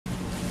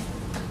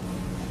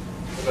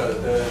Well,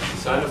 the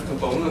design of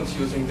components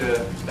using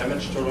the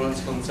damage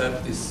tolerance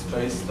concept is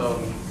based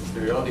on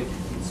periodic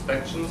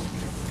inspections,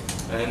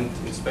 and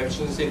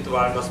inspections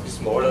interval must be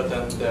smaller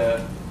than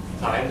the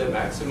time the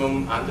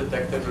maximum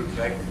undetectable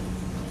crack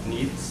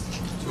needs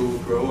to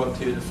grow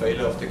until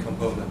failure of the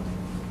component.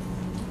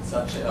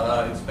 Such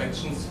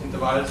inspections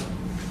intervals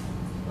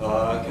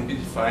can be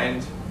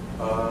defined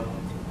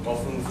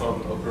often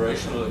from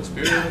operational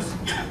experience,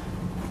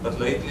 but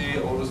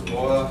lately always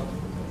more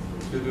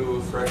due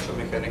to fracture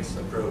mechanics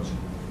approaches.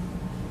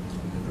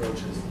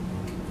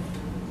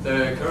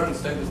 The current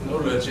state of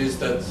knowledge is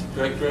that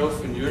crack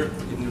growth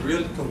in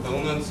real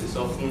components is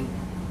often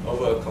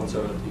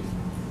over-conservative.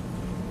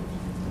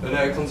 When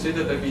I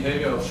consider the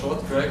behavior of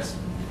short cracks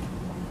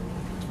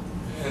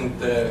and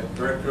the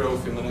crack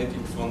growth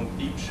emanating from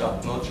deep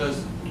sharp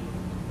notches,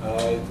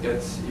 it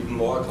gets even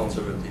more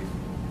conservative.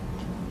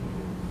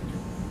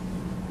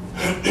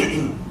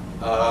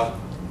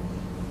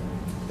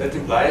 That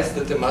implies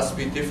that there must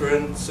be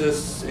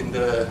differences in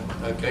the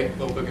crack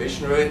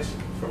propagation rate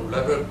from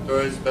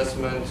laboratory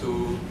specimen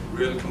to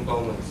real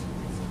components.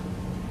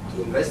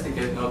 To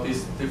investigate now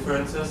these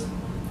differences,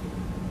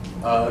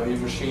 we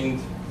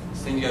machined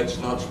single-edge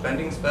notch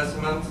bending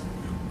specimens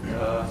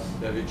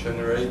where we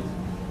generate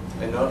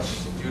a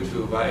notch due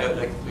to wire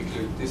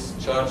electrical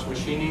discharge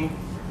machining,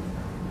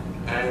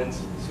 and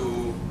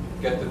to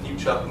get the deep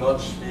sharp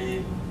notch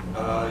we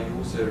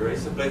use a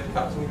razor blade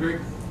cutting rig.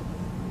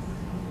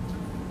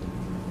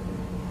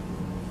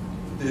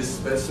 These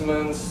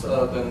specimens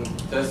are then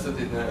tested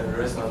in a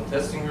resonant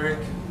testing rig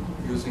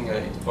using a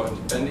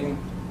 8-point bending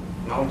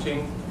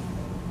mounting,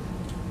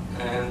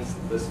 and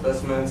the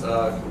specimens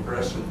are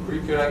compression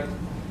pre-cracked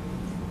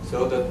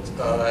so that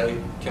I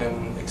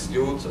can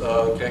exclude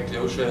crack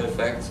closure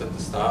effects at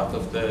the start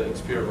of the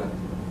experiment.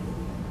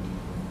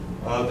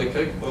 The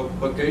crack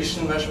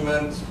propagation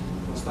measurement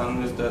was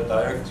done with the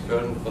direct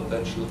current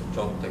potential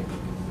drop technique.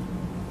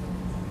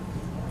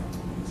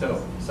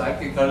 So,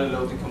 cyclically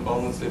loaded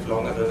components live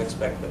longer than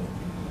expected.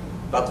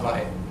 But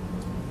why?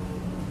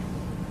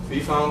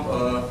 We found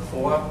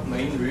 4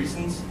 main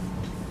reasons.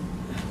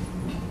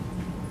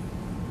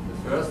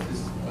 The first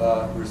is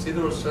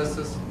residual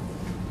stresses.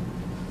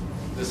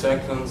 The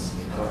second,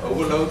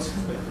 overloads.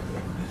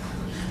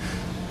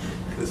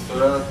 The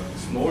third,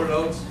 small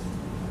loads.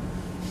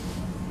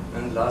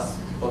 And last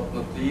but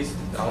not least,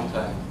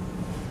 downtime.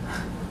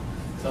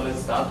 So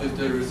let's start with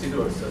the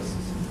residual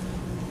stresses.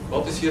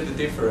 What is here the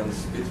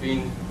difference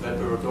between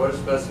laboratory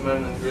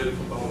specimen and real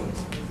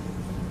components?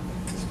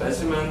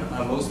 Specimen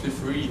are mostly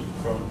free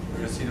from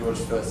residual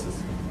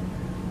stresses.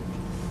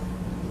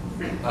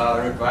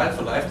 Required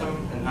for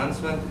lifetime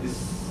enhancement is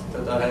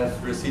that I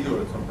have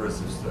residual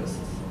compressive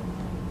stresses.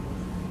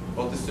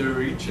 What is the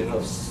origin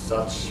of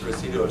such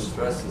residual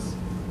stresses?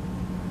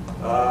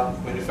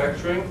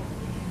 Manufacturing,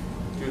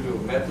 due to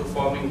metal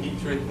forming, heat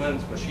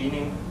treatment,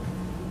 machining,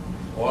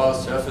 or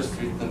surface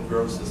treatment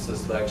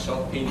processes like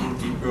shot peening,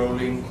 deep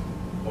rolling,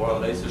 or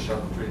laser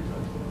shock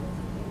treatment.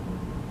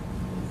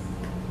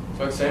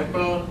 For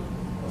example,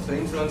 of the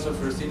influence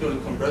of residual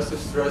compressive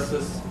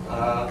stresses,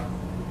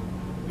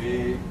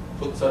 we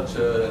put such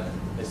a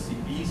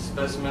CB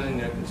specimen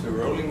into a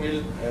rolling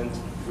mill and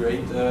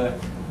create a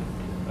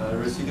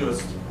residual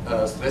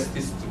stress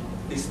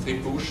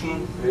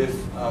distribution with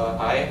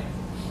high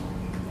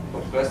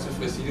compressive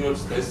residual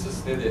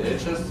stresses near the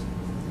edges.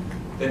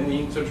 Then we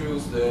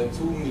introduce the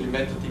 2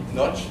 mm deep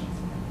notch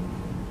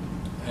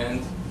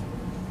and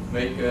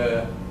make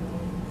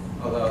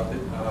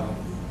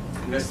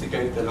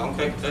investigate the long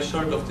crack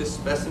threshold of this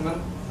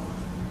specimen.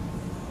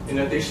 In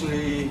addition,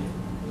 we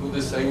do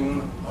the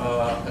same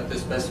at the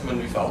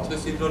specimen without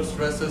residual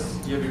stresses.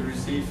 Here we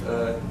receive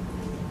a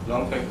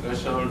long crack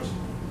threshold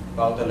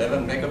about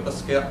 11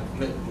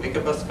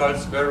 megapascal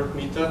square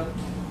meter,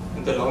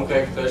 and the long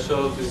crack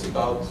threshold is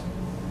about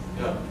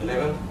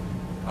 11.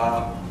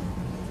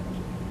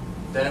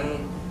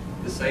 Then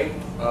the same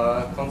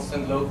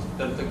constant load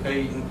delta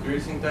K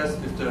increasing test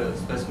with the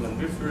specimen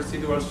with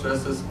residual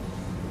stresses,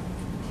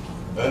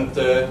 and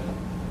the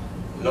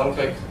long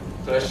crack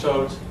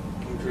threshold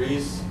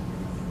increase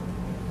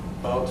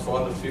about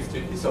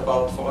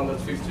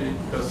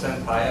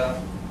 450%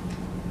 higher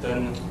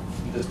than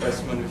the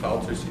specimen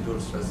without residual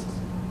stresses.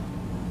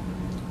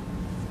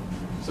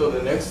 So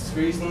the next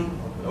reason,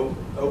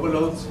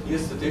 overloads.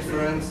 Here's the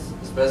difference,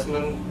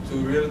 specimen to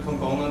real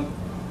component.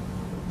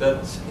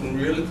 That in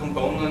real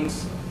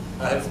components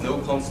I have no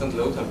constant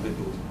load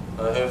amplitude.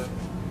 I have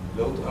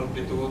load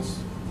amplitudes,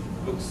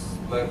 looks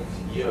like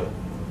here.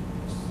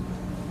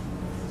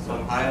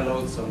 Some higher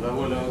loads, some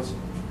lower loads.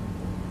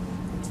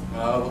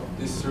 What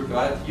is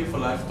required here for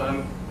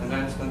lifetime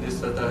enhancement is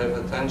that I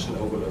have a tension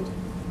overload.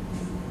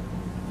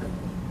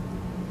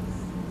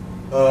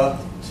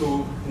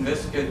 To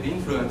investigate the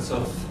influence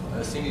of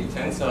a single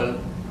tensile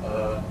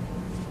or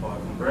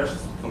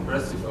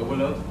compressive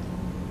overload,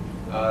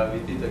 we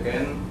did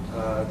again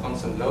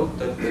constant load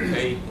delta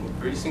K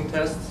increasing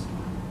tests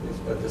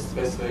with a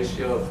stress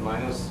ratio of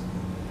minus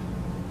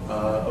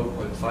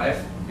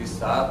 0.5. We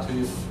start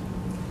with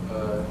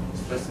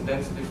stress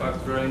intensity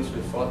factor range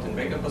with 14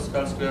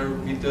 megapascal square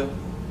meter,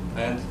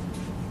 and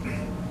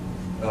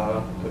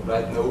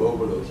applied no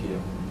overload here.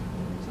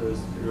 So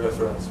it's the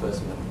reference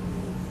specimen.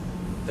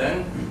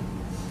 Then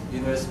we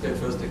investigate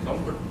first the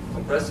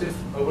compressive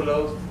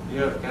overload.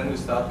 Here again we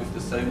start with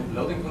the same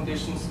loading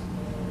conditions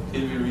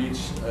till we reach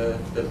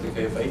delta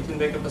K of 18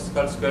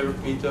 megapascal square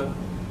meter,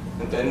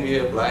 and then we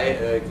apply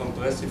a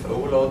compressive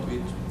overload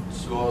which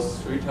was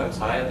 3 times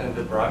higher than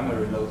the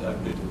primary load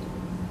amplitude.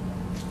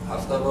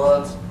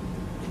 Afterwards,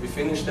 we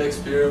finish the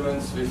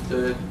experiments with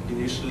the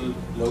initial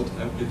load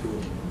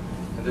amplitude.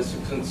 And as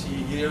you can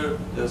see here,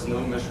 there's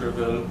no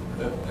measurable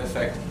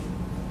effect.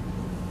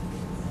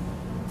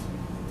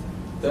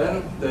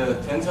 Then the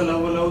tensile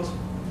overload,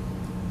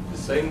 the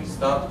same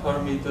start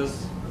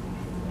parameters.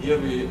 Here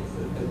we, at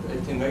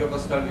 18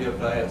 megapascal, we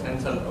apply a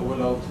tensile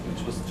overload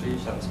which was 3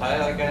 times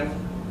higher again.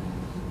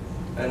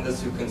 And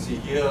as you can see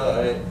here,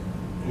 I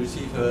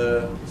receive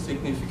a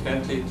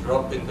significantly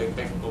drop in the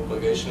crack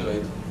propagation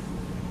rate,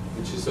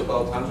 which is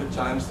about 100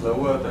 times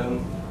lower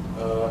than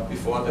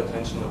before the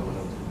tension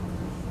overload.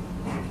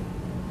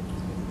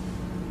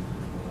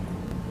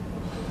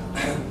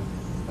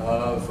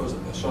 For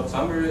a short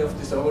summary of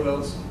these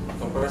overloads,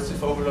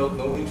 compressive overload,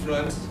 no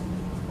influence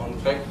on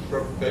crack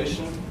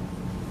propagation.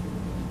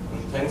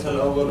 And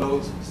tensile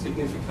overload,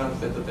 significant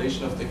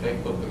retardation of the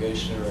crack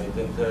propagation rate.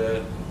 And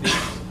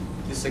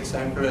this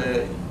example,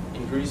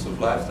 increase of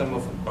lifetime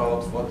of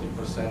about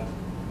 40%.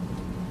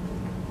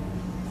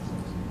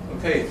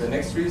 Okay, the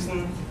next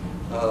reason,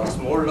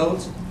 small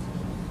loads.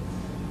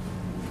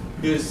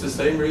 Here is the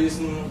same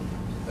reason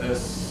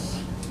as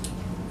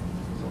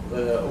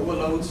the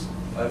overloads.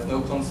 I have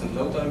no constant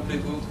load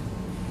amplitude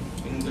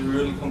in the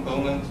real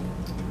component.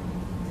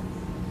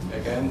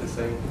 Again, the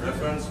same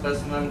reference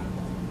specimen.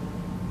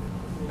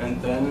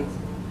 And then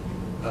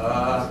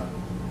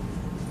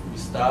we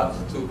start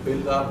to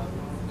build up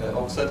an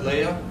oxide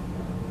layer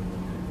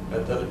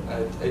at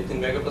 18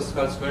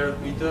 megapascal square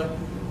meter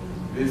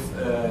with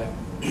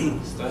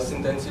stress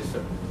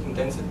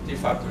intensity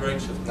factor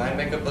range of 9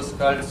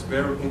 megapascal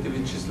square meter,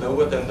 which is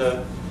lower than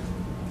the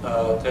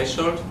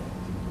threshold.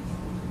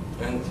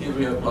 And here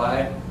we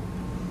apply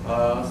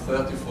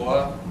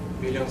 34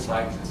 million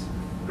cycles.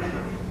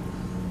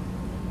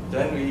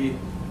 Then we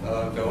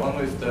go on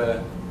with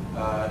the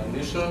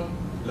initial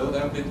load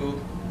amplitude.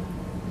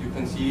 You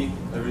can see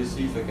I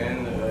receive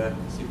again a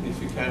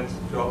significant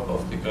drop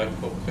of the crack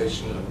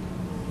propagation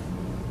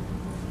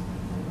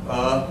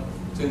load.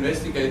 To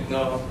investigate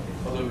now,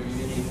 although we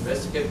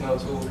investigate now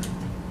 2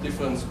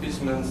 different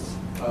specimens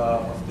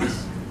of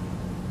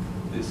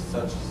these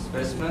such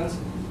specimens,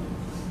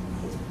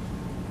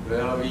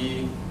 where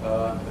we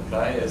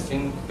apply a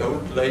thin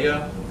gold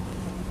layer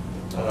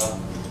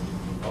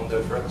on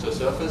the fracture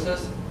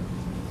surfaces.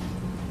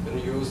 Then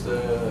we use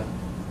the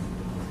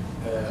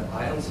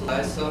iron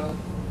slicer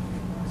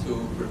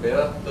to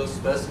prepare those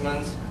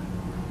specimens.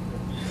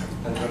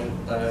 And when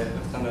I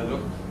have done a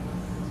look,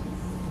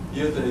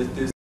 here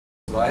this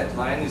white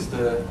line is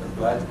the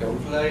applied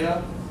gold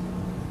layer.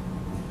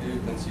 Here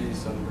you can see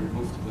some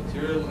removed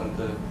material and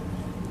the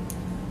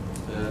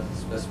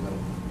specimen.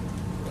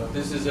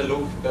 This is a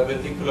look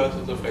perpendicular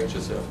to the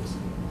fracture surface.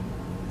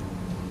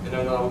 And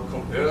I now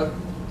compare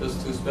those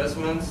 2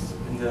 specimens.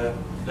 In the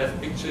left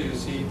picture you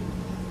see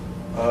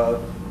a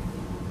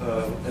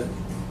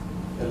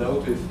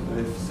load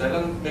with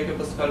 7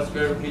 megapascal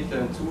square meter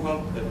and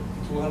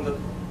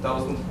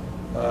 200,000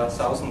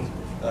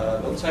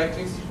 load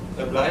cycles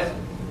applied.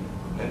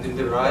 And in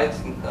the right,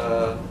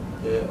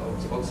 the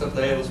oxide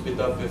layer was built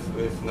up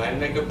with 9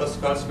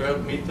 megapascal square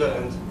meter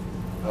and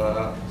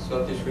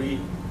 33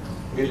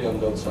 million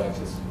load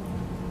cycles.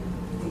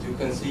 And you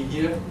can see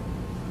here,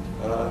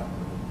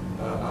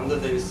 under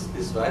this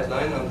white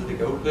line, under the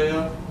gold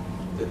layer,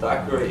 the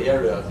dark gray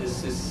area,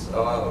 this is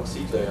our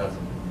oxide layer.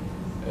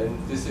 And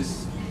this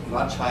is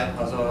much higher,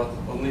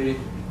 only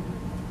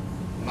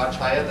much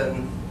higher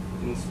than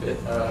in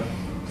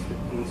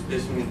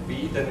specimen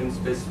B than in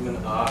specimen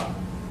R.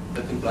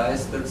 That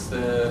implies that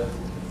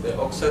the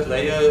oxide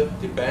layer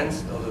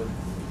depends, or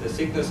the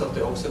thickness of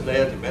the oxide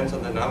layer depends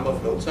on the number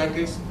of load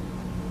cycles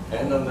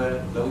and on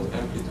the load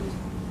amplitude.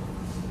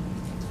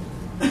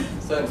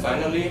 So, and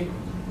finally,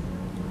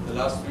 the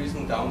last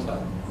reason,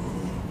 downtime.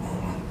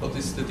 What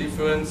is the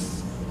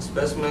difference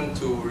specimen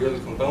to real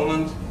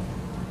component?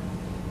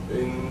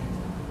 In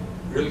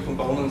real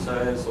components,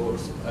 I have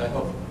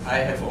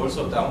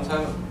also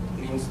downtime,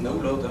 means no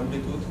load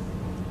amplitude.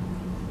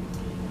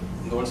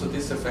 And also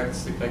this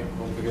affects the crack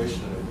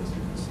propagation rate, as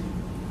you can see.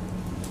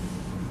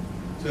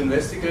 To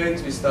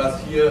investigate, we start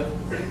here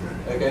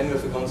again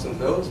with a constant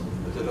load,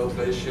 with a load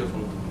ratio of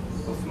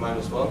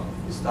 -1.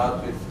 We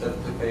start with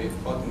delta K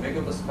 40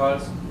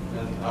 megapascals,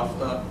 and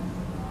after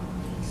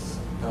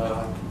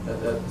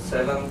at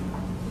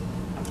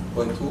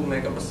 7.2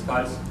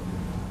 megapascals,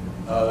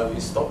 we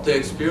stop the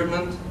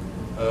experiment,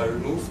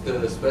 remove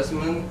the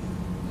specimen,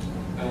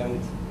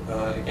 and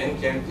again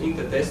came in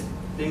the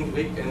testing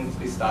rig and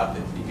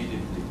restarted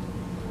immediately.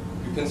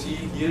 You you can see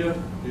here,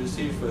 you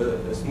receive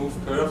a smooth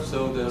curve,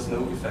 so there's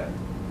no effect.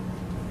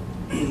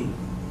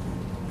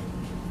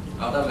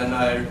 Other when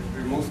I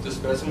remove the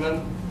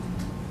specimen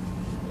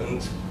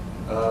and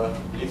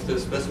leave the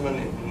specimen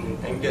in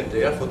ambient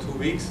air for 2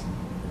 weeks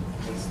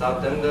and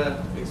start then the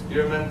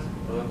experiment,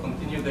 or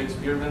continue the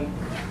experiment,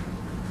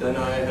 then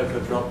I have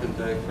a drop in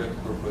the crack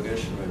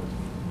propagation rate.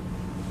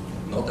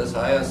 Not as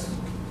high as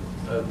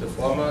the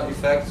former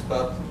effects,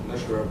 but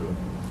measurable.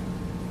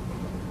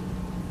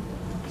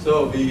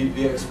 So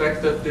we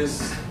expect that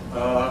this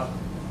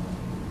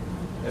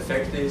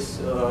effect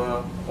is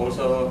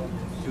also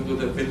due to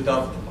the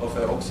build-up of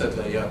an oxide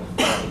layer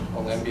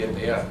on ambient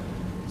air.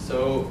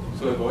 So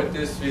to avoid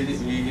this, we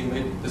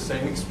made the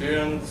same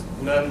experiment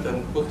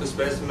and put the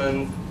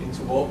specimen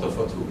into water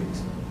for 2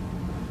 weeks.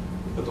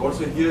 But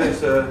also here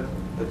is a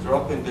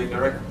drop in the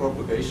direct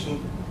propagation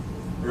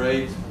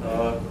rate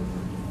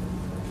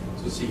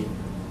to see.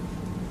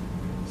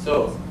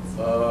 So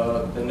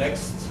the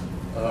next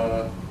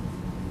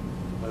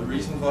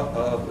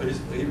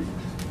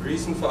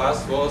reason for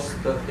us was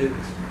that it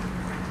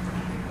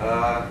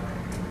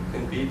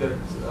can be that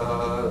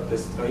the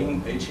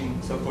strain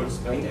aging, so-called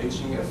strain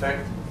aging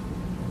effect,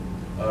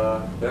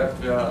 worked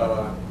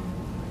where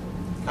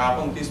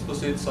carbon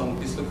disposits on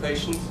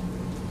dislocations.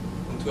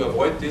 And to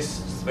avoid this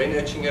strain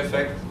aging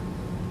effect,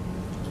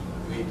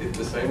 we did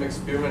the same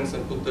experiments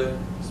and put the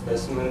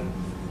specimen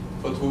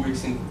for 2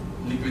 weeks in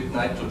liquid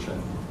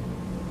nitrogen.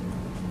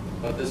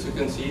 But as you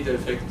can see, the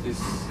effect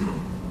is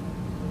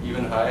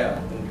even higher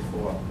than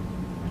before.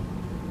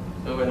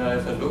 So when I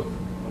have a look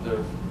on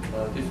the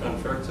different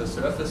fracture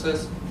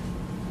surfaces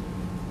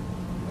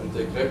and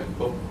the crack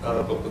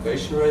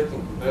propagation rate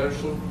in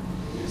comparison,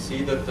 you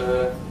see that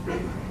the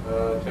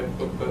crack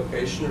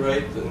propagation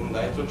rate in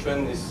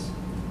nitrogen is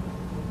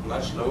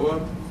much lower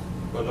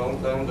for a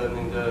long time than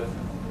in the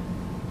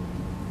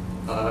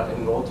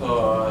in water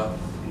or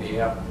in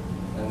air.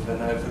 And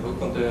when I have a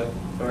look on the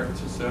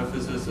fracture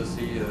surfaces, I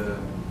see a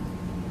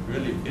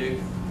really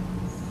big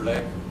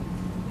black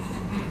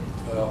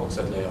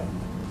oxide layer.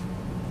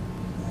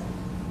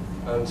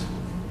 And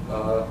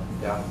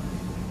yeah,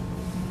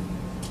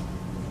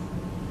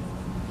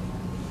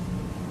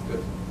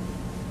 good.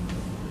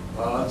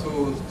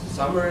 To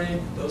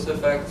summary those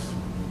effects,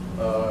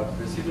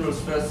 residual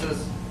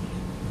stresses,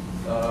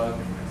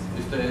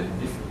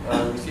 if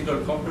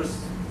residual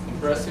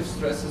compressive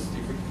stresses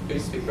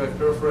decrease the crack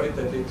growth rate,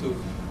 they lead to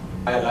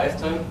higher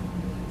lifetime.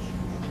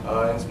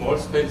 In small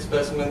scale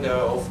specimens, there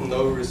are often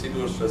no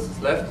residual stresses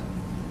left.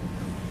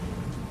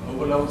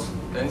 Overloads,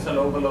 tensile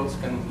overloads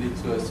can lead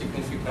to a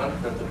significant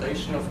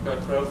retardation of crack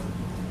growth.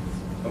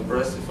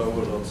 Compressive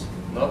overloads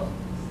not.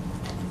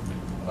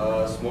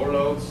 Small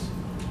loads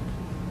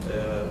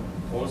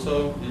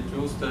also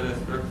reduce the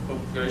crack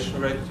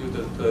propagation rate due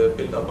to the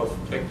build-up of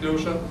crack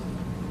closure,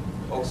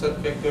 oxide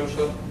crack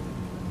closure.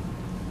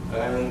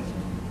 And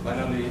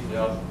finally,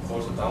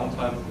 also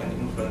downtime can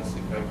influence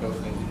the crack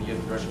growth in the near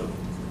threshold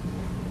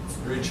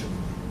region.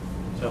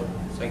 So,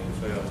 thank you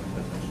for your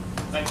attention.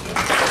 Thank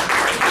you.